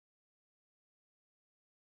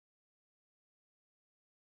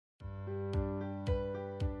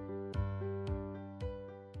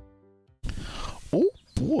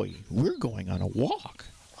boy, we're going on a walk.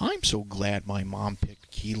 I'm so glad my mom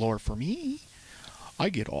picked Keylor for me. I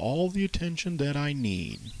get all the attention that I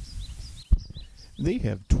need. They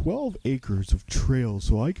have 12 acres of trails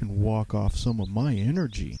so I can walk off some of my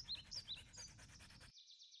energy.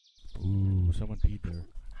 Ooh, someone peed there.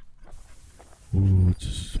 Ooh, it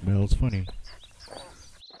smells funny.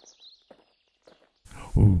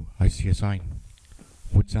 Ooh, I see a sign.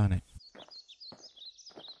 What's on it?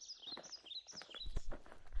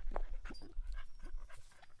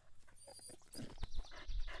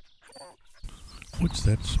 What's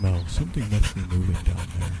that smell? Something must be moving down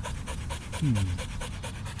there.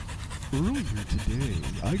 Earlier today,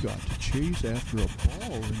 I got to chase after a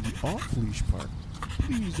ball in the off-leash park.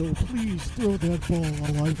 Please, oh please, throw that ball.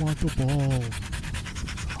 I want the ball.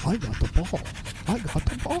 I got the ball. I got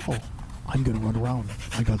the ball. I'm gonna run around.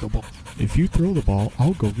 I got the ball. If you throw the ball,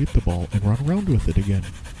 I'll go get the ball and run around with it again.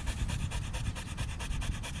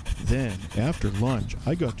 Then, after lunch,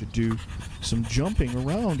 I got to do some jumping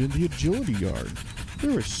around in the agility yard.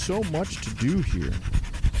 There is so much to do here.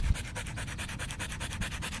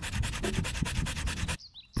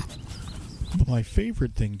 My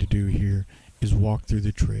favorite thing to do here is walk through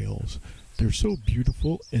the trails. They're so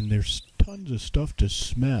beautiful and there's tons of stuff to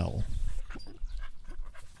smell.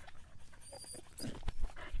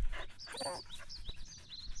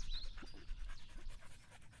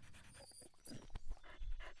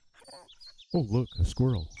 Oh look, a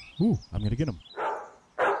squirrel. Ooh, I'm gonna get him.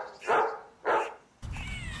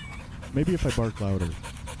 Maybe if I bark louder.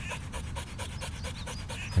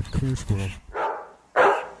 Come here, squirrel.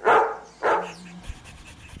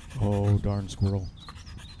 Oh, darn squirrel.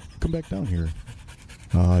 Come back down here.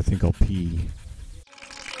 I think I'll pee.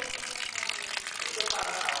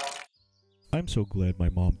 I'm so glad my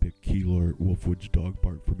mom picked Keylor at Wolfwood's dog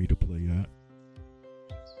park for me to play at.